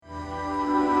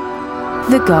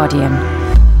The Guardian.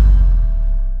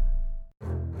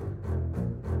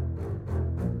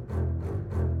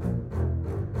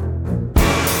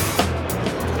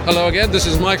 Hello again, this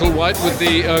is Michael White with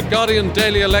the Guardian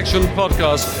Daily Election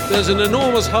Podcast. There's an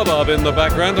enormous hubbub in the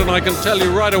background and I can tell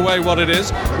you right away what it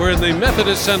is. We're in the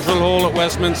Methodist Central Hall at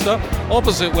Westminster,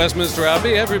 opposite Westminster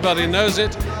Abbey. Everybody knows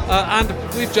it. And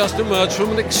we've just emerged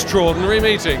from an extraordinary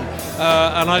meeting.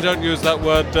 And I don't use that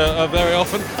word very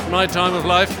often in my time of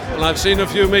life, and I've seen a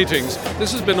few meetings.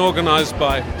 This has been organised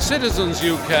by Citizens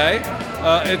UK.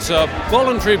 It's a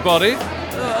voluntary body.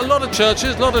 A lot of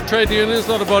churches, a lot of trade unions,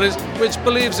 a lot of bodies which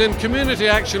believes in community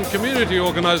action, community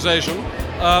organisation.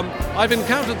 I've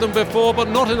encountered them before, but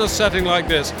not in a setting like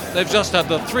this. They've just had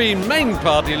the three main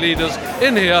party leaders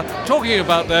in here talking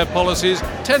about their policies,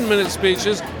 10-minute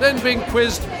speeches, then being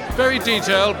quizzed very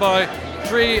detailed by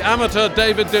three amateur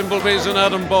David Dimblebys and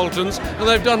Adam Boltons, and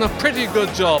they've done a pretty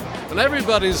good job, and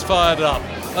everybody's fired up.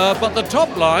 But the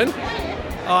top line,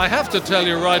 I have to tell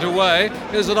you right away,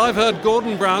 is that I've heard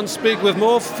Gordon Brown speak with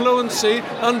more fluency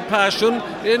and passion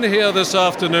in here this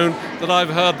afternoon than I've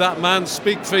heard that man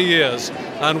speak for years.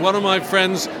 And one of my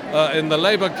friends in the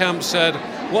Labour camp said,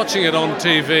 watching it on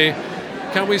TV,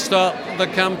 can we start the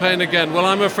campaign again? Well,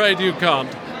 I'm afraid you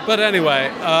can't. But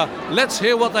anyway, let's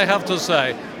hear what they have to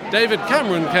say. David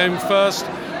Cameron came first,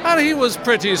 and he was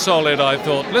pretty solid, I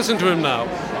thought. Listen to him now.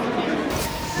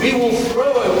 We will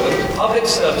throw open public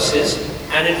services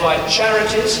and invite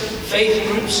charities, faith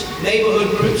groups,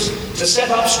 neighbourhood groups to set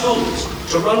up schools,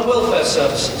 to run welfare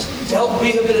services, to help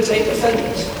rehabilitate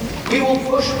offenders. We will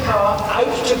push power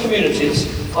out to communities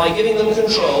by giving them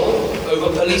control over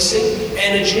policing,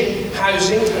 energy,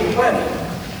 housing and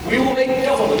planning. We will make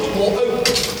government more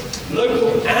open,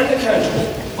 local and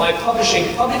accountable by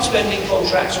publishing public spending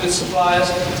contracts with suppliers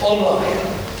online.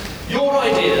 Your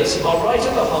ideas are right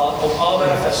at the heart of our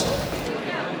manifesto.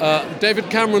 David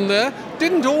Cameron there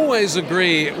didn't always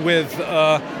agree with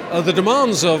the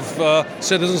demands of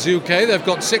Citizens UK. They've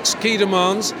got 6 key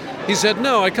demands. He said,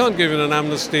 no, I can't give in an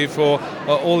amnesty for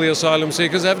all the asylum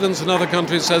seekers. Evidence in other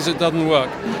countries says it doesn't work.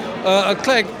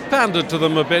 Clegg pandered to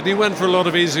them a bit. He went for a lot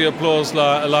of easy applause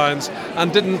lines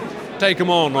and didn't take them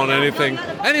on anything.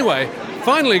 Anyway,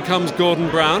 finally comes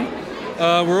Gordon Brown.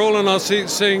 We're all in our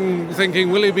seats thinking,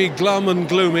 will he be glum and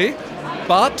gloomy?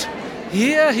 But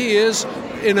here he is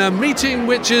in a meeting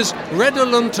which is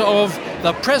redolent of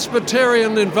the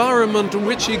Presbyterian environment in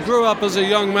which he grew up as a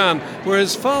young man, where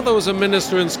his father was a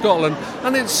minister in Scotland,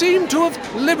 and it seemed to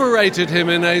have liberated him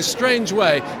in a strange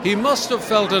way. He must have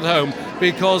felt at home,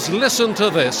 because listen to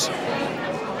this.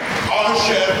 Our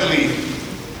shared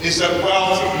belief is that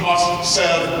wealth must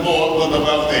serve more than the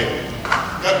wealthy,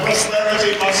 that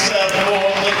prosperity must serve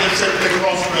more than the simply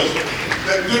prosperous,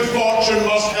 that good fortune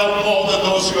must help more than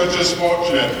those who are just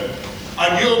fortunate.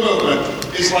 And your movement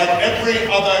is like every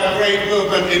other great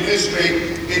movement in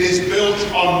history. It is built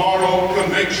on moral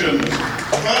convictions.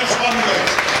 First hundreds,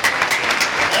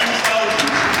 then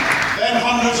thousands, then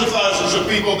hundreds of thousands of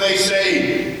people may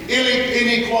say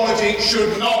inequality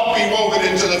should not be woven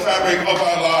into the fabric of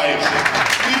our lives.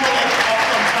 People of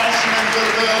compassion and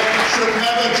goodwill should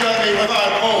never journey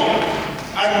without hope,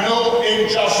 and no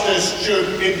injustice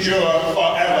should endure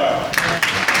forever.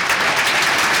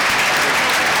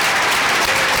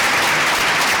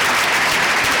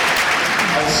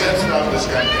 I said throughout this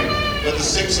campaign that the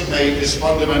 6th of May is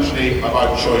fundamentally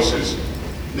about choices.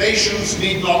 Nations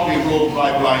need not be ruled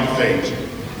by blind fate.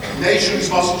 Nations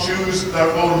must choose their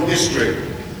own history.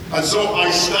 And so I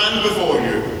stand before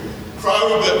you,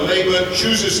 proud that Labour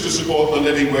chooses to support the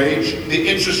living wage, the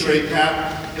interest rate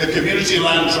cap, the community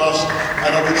land trust,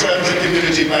 and a return to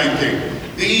community banking.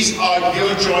 These are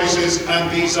your choices, and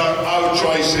these are our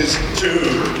choices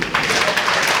too.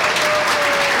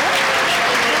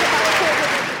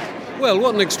 Well,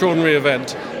 what an extraordinary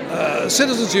event.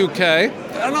 Citizens UK,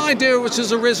 an idea which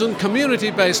has arisen,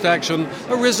 community-based action,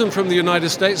 arisen from the United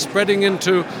States, spreading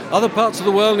into other parts of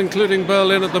the world, including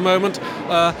Berlin at the moment.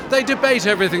 They debate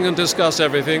everything and discuss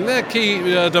everything. Their key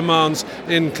demands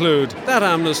include that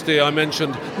amnesty I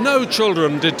mentioned, no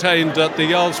children detained at the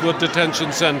Yarlswood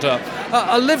Detention Centre,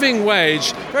 a living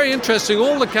wage, very interesting,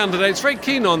 all the candidates very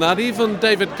keen on that, even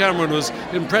David Cameron was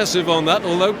impressive on that,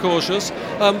 although cautious.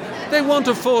 They want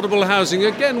affordable housing.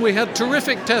 Again, we had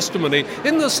terrific testimony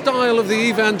in the style of the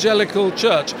evangelical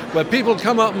church, where people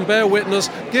come up and bear witness,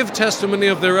 give testimony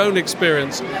of their own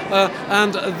experience.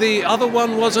 And the other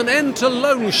one was an end to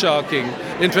loan sharking.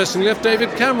 Interestingly enough, David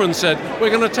Cameron said, we're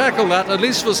going to tackle that, at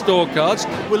least for store cards.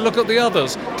 We'll look at the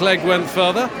others. Clegg went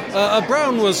further.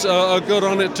 Brown was good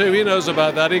on it too. He knows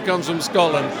about that. He comes from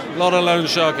Scotland. A lot of loan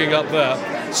sharking up there.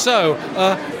 So,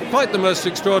 quite the most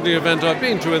extraordinary event I've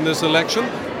been to in this election.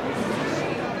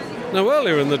 Now,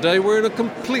 earlier in the day, we're in a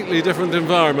completely different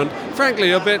environment.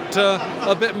 Frankly, a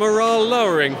bit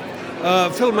morale-lowering.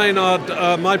 Phil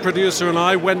Maynard, my producer, and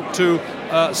I went to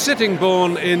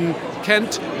Sittingbourne in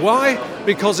Kent. Why?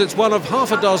 Because it's one of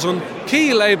half a dozen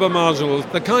key Labour marginals,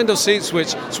 the kind of seats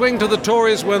which swing to the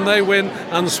Tories when they win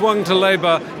and swung to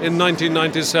Labour in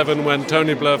 1997 when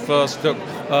Tony Blair first took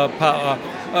power.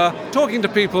 Talking to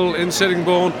people in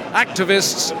Sittingbourne,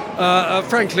 activists,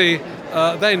 frankly,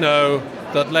 they know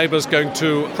that Labour's going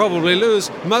to probably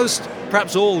lose most,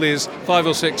 perhaps all these 5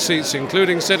 or 6 seats,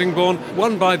 including Sittingbourne,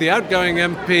 won by the outgoing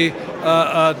MP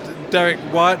Derek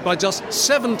Wyatt by just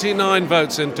 79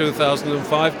 votes in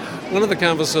 2005. One of the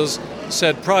canvassers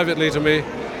said privately to me,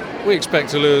 "We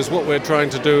expect to lose. What we're trying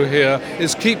to do here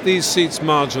is keep these seats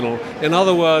marginal. In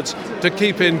other words, to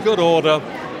keep in good order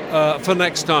for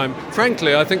next time."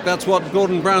 Frankly, I think that's what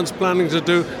Gordon Brown's planning to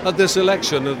do at this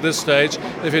election at this stage.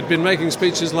 If he'd been making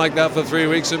speeches like that for 3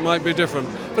 weeks, it might be different.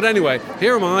 But anyway,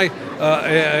 here am I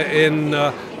in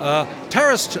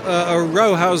terraced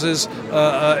row houses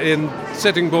in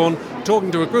Sittingbourne,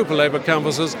 talking to a group of Labour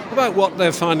canvassers about what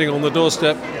they're finding on the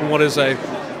doorstep and what is a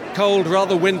cold,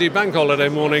 rather windy bank holiday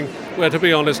morning where, to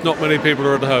be honest, not many people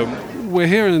are at home. We're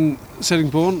here in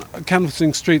Sittingbourne,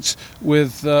 canvassing streets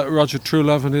with Roger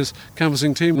Truelove and his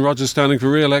canvassing team. Roger's standing for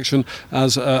re-election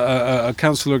as a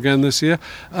councillor again this year.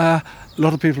 A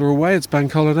lot of people are away, it's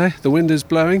bank holiday, the wind is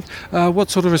blowing.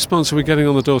 What sort of response are we getting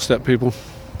on the doorstep, people?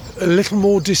 A little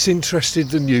more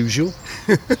disinterested than usual,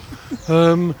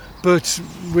 but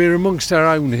we're amongst our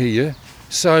own here.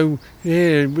 So,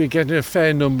 yeah, we're getting a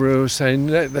fair number who are saying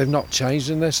that they've not changed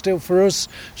and they're still for us.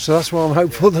 So that's why I'm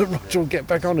hopeful that Roger will get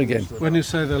back on again. When you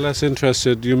say they're less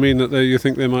interested, do you mean that you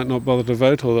think they might not bother to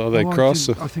vote, or are they cross?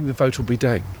 I think the vote will be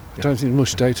down. I don't think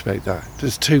there's much doubt about that.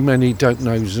 There's too many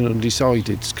don't-knows and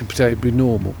undecideds compared to be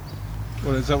normal.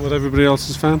 Well, is that what everybody else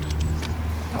has found?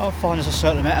 I find there's a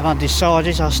certain amount of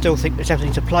undecideds. I still think there's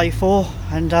everything to play for,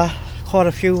 and quite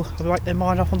a few have make their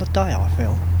mind up on the day, I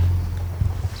feel.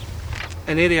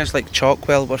 In areas like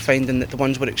Chalkwell, we're finding that the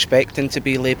ones we're expecting to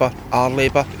be Labour are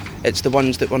Labour. It's the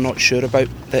ones that we're not sure about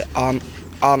that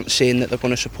aren't saying that they're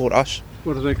going to support us.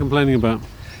 What are they complaining about?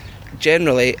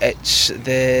 Generally, it's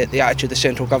the attitude of the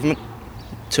central government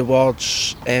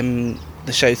towards the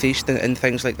South East and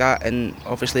things like that, and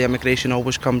obviously immigration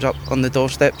always comes up on the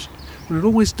doorsteps. Well, it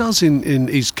always does in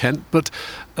East Kent, but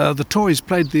the Tories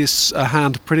played this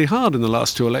hand pretty hard in the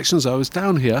last 2 elections. I was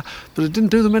down here, but it didn't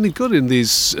do them any good in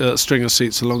these string of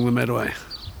seats along the Medway.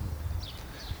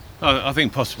 I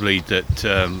think possibly that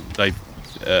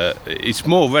it's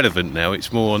more relevant now.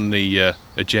 It's more on the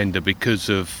agenda because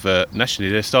of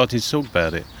nationally they're starting to talk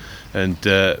about it, and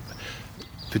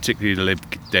particularly the Lib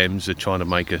Dems are trying to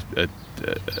make a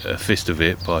fist of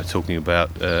it by talking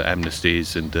about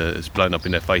amnesties, and it's blown up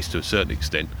in their face to a certain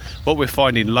extent. What we're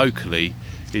finding locally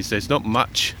is there's not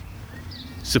much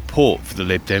support for the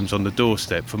Lib Dems on the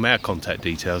doorstep, from our contact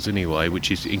details anyway,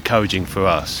 which is encouraging for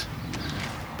us.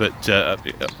 But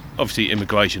obviously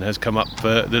immigration has come up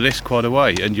the list quite a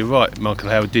way, and you're right, Michael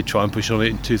Howard did try and push on it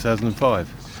in 2005.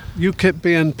 UKIP,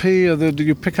 BNP, do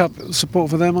you pick up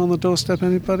support for them on the doorstep,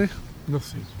 anybody?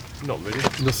 Nothing. Not really.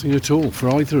 Nothing at all for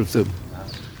either of them.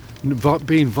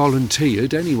 Being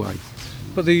volunteered anyway.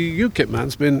 But the UKIP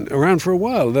man's been around for a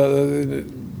while. The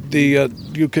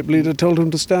UKIP leader told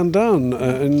him to stand down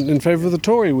in favour of the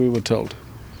Tory, we were told.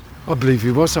 I believe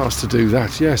he was asked to do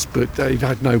that, yes, but they've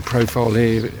had no profile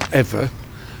here ever,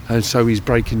 and so he's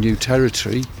breaking new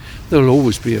territory. There'll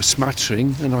always be a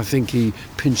smattering, and I think he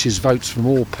pinches votes from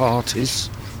all parties.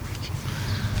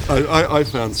 I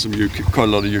found quite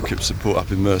a lot of UKIP support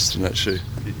up in Merston, actually.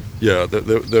 Yeah,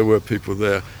 there were people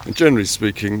there. And generally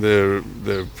speaking, there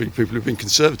people who've been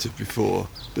Conservative before.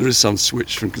 There is some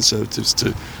switch from Conservatives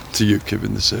to UKIP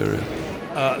in this area.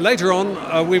 Later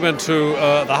on, we went to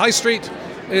the High Street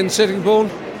in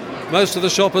Sittingbourne. Most of the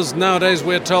shoppers nowadays,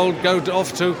 we're told, go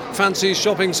off to fancy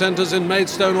shopping centres in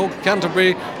Maidstone or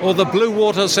Canterbury, or the Blue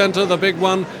Water Centre, the big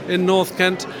one in North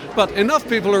Kent. But enough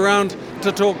people around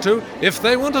to talk to, if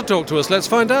they want to talk to us. Let's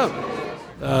find out.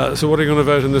 So what are you going to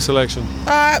vote in this election?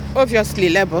 Obviously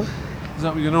Labour. Is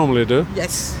that what you normally do?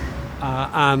 Yes.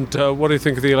 And what do you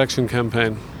think of the election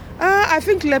campaign? I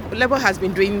think Labour has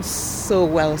been doing so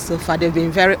well so far. They've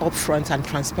been very upfront and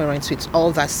transparent with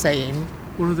all they're saying.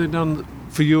 What have they done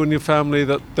for you and your family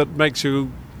that makes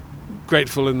you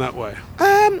grateful in that way?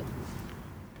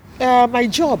 My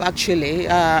job, actually,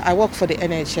 I work for the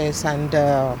NHS, and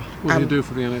what do you do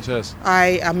for the NHS?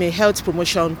 I am a health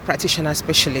promotion practitioner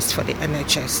specialist for the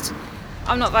NHS.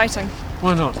 I'm not voting.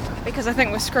 Why not? Because I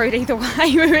think we're screwed either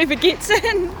way, whoever gets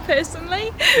in, personally.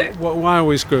 Why are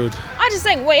we screwed? I just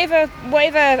think whatever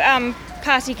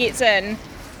party gets in,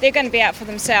 they're going to be out for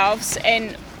themselves,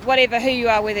 and whatever who you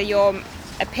are, whether you're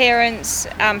parents,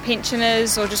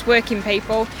 pensioners, or just working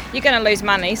people, you're going to lose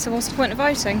money, so what's the point of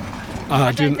voting?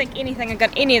 I don't think any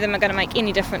of them are going to make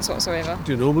any difference whatsoever.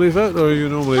 Do you normally vote, or are you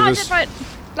normally... I did vote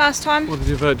last time. What did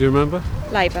you vote, do you remember?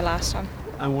 Labour last time.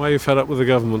 And why are you fed up with the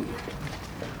government?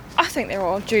 I think they're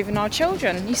all juvenile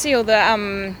children. You see all the...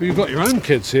 Well, you've got your own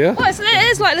kids here. Well,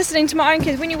 it is like listening to my own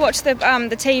kids. When you watch the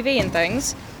TV and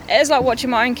things, it is like watching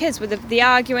my own kids with the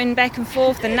arguing back and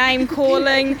forth, the name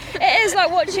calling. It is like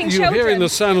watching children. You're hearing the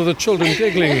sound of the children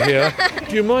giggling here.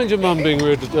 Do you mind your mum being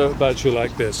rude about you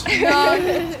like this? No.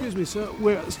 Excuse me, sir.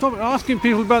 Stop asking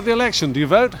people about the election. Do you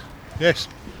vote? Yes.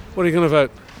 What are you going to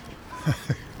vote?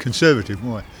 Conservative,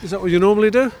 why? Is that what you normally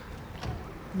do?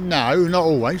 No, not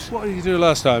always. What did you do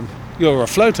last time? You're a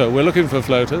floater. We're looking for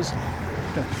floaters.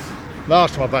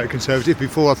 Last time I voted Conservative,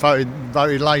 before I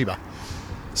voted Labour.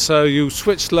 So you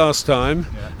switched last time,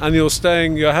 and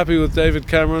you're happy with David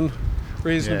Cameron,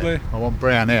 reasonably? Yeah, I want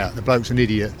Brown out. The bloke's an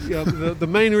idiot. Yeah, the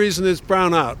main reason is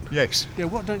Brown out? Yes. Yeah,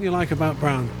 what don't you like about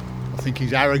Brown? I think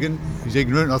he's arrogant, he's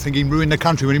ignorant, I think he ruined the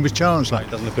country when he was Chancellor. It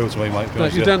doesn't appeal to me, mate. No,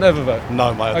 you don't ever vote?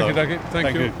 No, mate, I don't. Okay,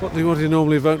 thank you. What do you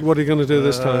normally vote? What are you going to do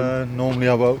this time? Normally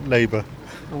I vote Labour.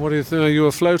 And what do you think? Are you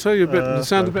a floater? You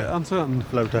sound a bit uncertain.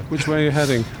 Floater. Which way are you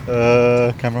heading?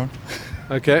 Cameron.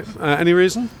 Okay, any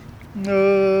reason?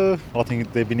 I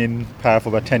think they've been in power for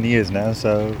about 10 years now,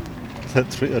 so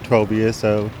 12 years,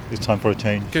 so it's time for a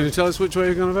change. Can you tell us which way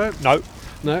you're going to vote? No.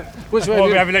 No? Which way? Well,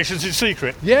 we have elections in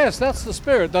secret. Yes, that's the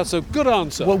spirit. That's a good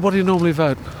answer. What do you normally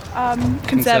vote?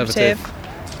 Conservative.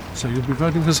 So you'll be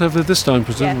voting Conservative this time,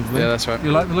 presumably? Yeah, that's right.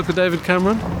 You like the look of David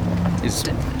Cameron? He's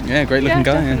a great looking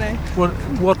guy. Definitely.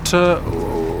 Yeah.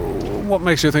 What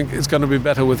makes you think it's going to be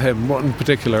better with him? What in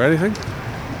particular? Anything?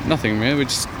 Nothing really.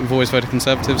 We've always voted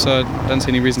Conservative, so I don't see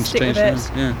any reason to change it.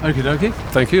 Yeah. Okie dokie.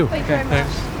 Thank you. Thank you very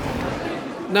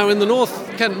much. Now in the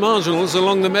North Kent marginals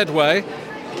along the Medway,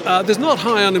 there's not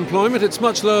high unemployment. It's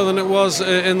much lower than it was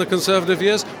in the Conservative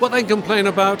years. What they complain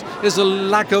about is a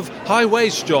lack of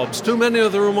high-wage jobs. Too many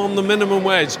of them on the minimum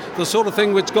wage, the sort of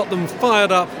thing which got them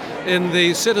fired up in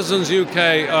the Citizens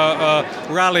UK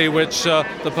rally which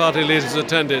the party leaders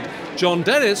attended. John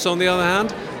Dennis, on the other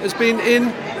hand, has been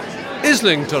in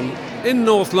Islington, in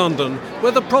North London,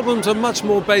 where the problems are much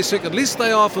more basic. At least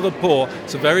they are for the poor.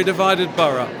 It's a very divided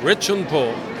borough, rich and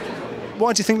poor.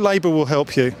 Why do you think Labour will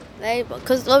help you?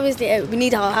 Because obviously we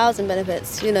need our housing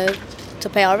benefits, to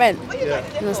pay our rent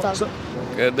and stuff.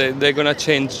 They're going to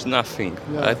change nothing.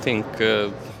 Yeah. I think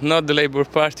not the Labour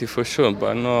Party for sure,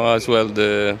 but no as well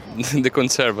the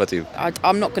Conservative.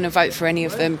 I'm not going to vote for any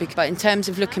of them, but in terms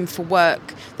of looking for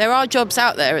work, there are jobs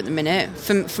out there at the minute.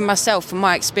 For myself, from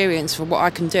my experience, for what I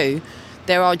can do,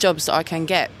 there are jobs that I can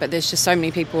get, but there's just so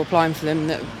many people applying for them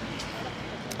that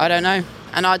I don't know.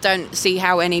 And I don't see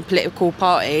how any political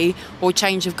party or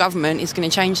change of government is going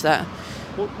to change that.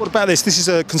 What about this? This is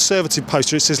a Conservative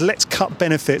poster. It says, "Let's cut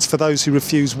benefits for those who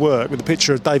refuse work," with a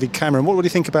picture of David Cameron. What do you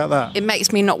think about that? It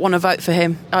makes me not want to vote for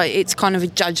him. It's kind of a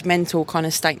judgmental kind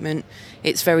of statement.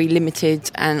 It's very limited,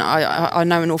 and I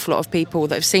know an awful lot of people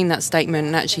that have seen that statement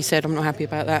and actually said, I'm not happy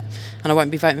about that, and I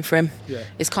won't be voting for him. Yeah.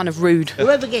 It's kind of rude.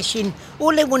 Whoever gets in,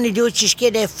 all they want to do is just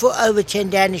get their foot over 10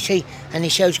 down the seat, and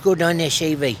it shows good on their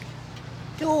CV.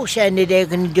 They're all saying that they're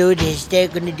going to do this, they're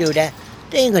going to do that.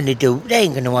 They ain't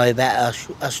going to worry about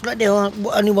us like they're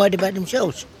only worried about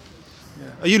themselves. Yeah.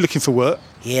 Are you looking for work?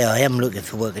 Yeah, I am looking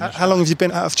for work. How long have you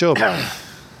been out of job?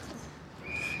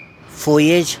 4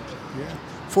 years. Yeah.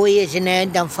 4 years and they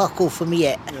ain't done fuck all for me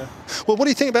yet. Yeah. Well, what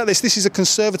do you think about this? This is a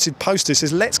Conservative poster. It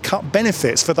says, "Let's cut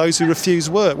benefits for those who refuse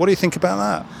work." What do you think about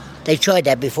that? They tried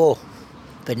that before,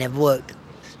 but it never worked.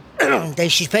 They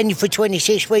suspend you for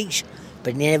 26 weeks,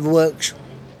 but it never works.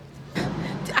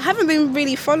 I haven't been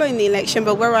really following the election,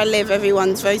 but where I live,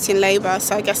 everyone's voting Labour,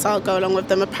 so I guess I'll go along with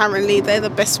them. Apparently, they're the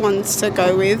best ones to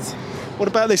go with. What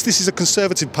about this? This is a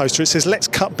Conservative poster. It says, "Let's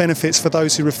cut benefits for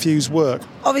those who refuse work."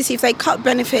 Obviously, if they cut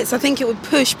benefits, I think it would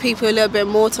push people a little bit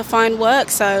more to find work,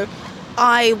 so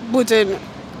I wouldn't,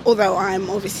 although I'm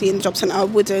obviously in the job centre, I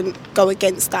wouldn't go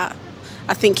against that.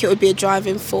 I think it would be a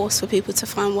driving force for people to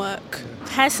find work.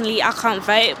 Personally, I can't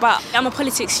vote, but I'm a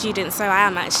politics student, so I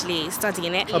am actually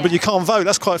studying it. Oh, but you can't vote.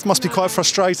 That must be quite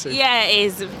frustrating. Yeah, it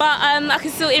is. But I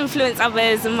can still influence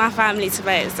others and my family to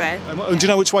vote. So. And do you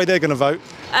know which way they're going to vote?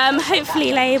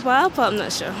 Hopefully Labour, but I'm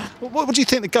not sure. What do you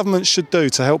think the government should do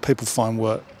to help people find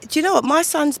work? Do you know what? My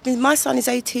son is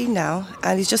 18 now,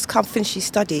 and he's just come finish his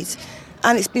studies.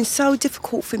 And it's been so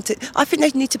difficult for him to... I think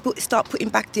they need to start putting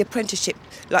back the apprenticeship,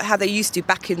 like how they used to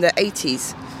back in the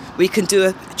 80s, where you can do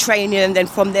a training and then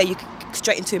from there you can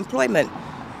straight into employment.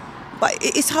 But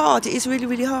it's hard. It is really,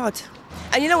 really hard.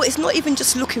 And you know what? It's not even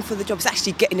just looking for the job. It's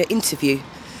actually getting an interview,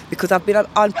 because I've been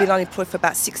unemployed for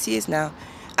about 6 years now.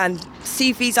 And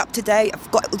CV's up to date.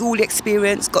 I've got all the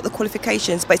experience, got the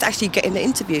qualifications, but it's actually getting the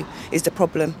interview is the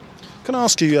problem. Can I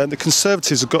ask you, the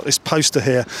Conservatives have got this poster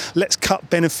here, let's cut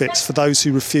benefits for those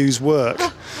who refuse work.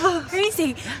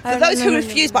 Crazy. For those who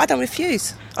refuse, but I don't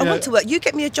refuse. I want to work. You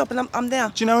get me a job and I'm there.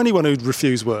 Do you know anyone who'd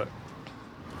refuse work?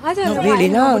 I don't know why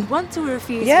anyone would want to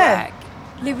refuse work.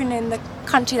 Living in the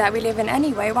country that we live in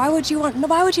anyway, why would you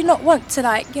not want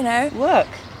to, work?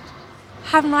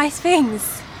 Have nice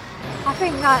things? I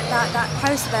think that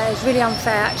poster there is really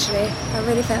unfair, actually. I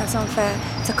really think that's unfair,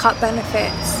 to cut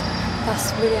benefits.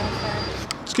 That's really unfair.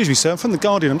 Excuse me, sir, I'm from The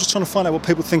Guardian. I'm just trying to find out what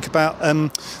people think about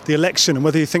the election and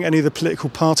whether you think any of the political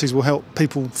parties will help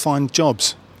people find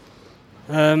jobs.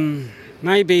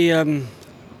 Maybe the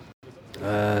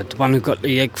one who got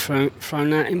the egg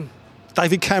thrown at him.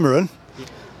 David Cameron?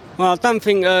 Well, I don't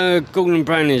think Gordon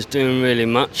Brown is doing really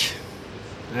much.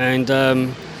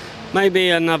 And maybe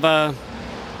another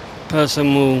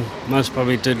person will most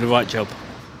probably do the right job.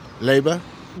 Labour?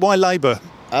 Why Labour?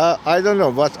 I don't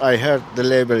know, but I heard the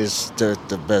Labour is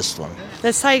the best one.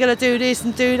 They say you're going to do this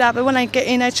and do that, but when they get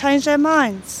in, they change their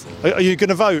minds. Are you going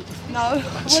to vote? No,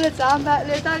 I would have done, but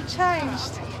they don't change.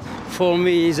 For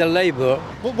me, he's a Labour.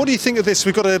 What do you think of this?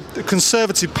 We've got a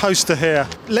Conservative poster here.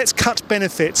 Let's cut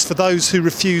benefits for those who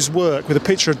refuse work, with a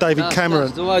picture of David Cameron.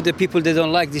 That's why the people, they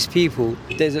don't like these people.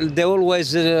 They're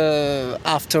always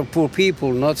after poor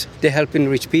people, not they're helping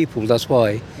rich people. That's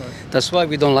why. Right. That's why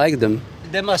we don't like them.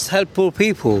 They must help poor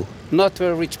people, not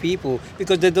rich people,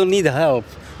 because they don't need help.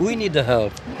 We need the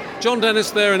help. John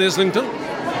Dennis there in Islington.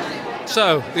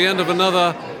 So, the end of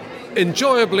another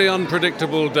enjoyably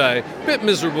unpredictable day. Bit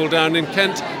miserable down in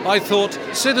Kent. I thought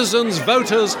citizens,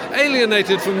 voters,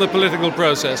 alienated from the political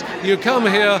process. You come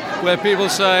here where people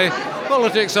say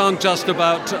politics aren't just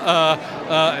about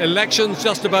elections,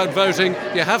 just about voting.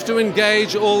 You have to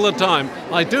engage all the time.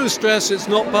 I do stress it's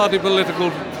not party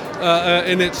political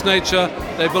in its nature.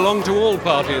 They belong to all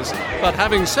parties. But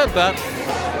having said that,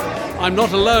 I'm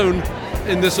not alone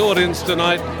in this audience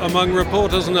tonight among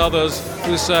reporters and others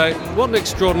who say, what an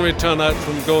extraordinary turnout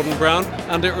from Gordon Brown.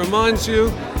 And it reminds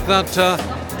you that,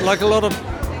 like a lot of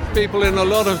people in a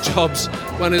lot of jobs,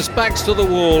 when his back's to the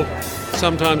wall,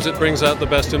 sometimes it brings out the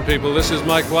best in people. This is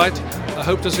Mike White. I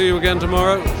hope to see you again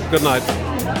tomorrow. Good night.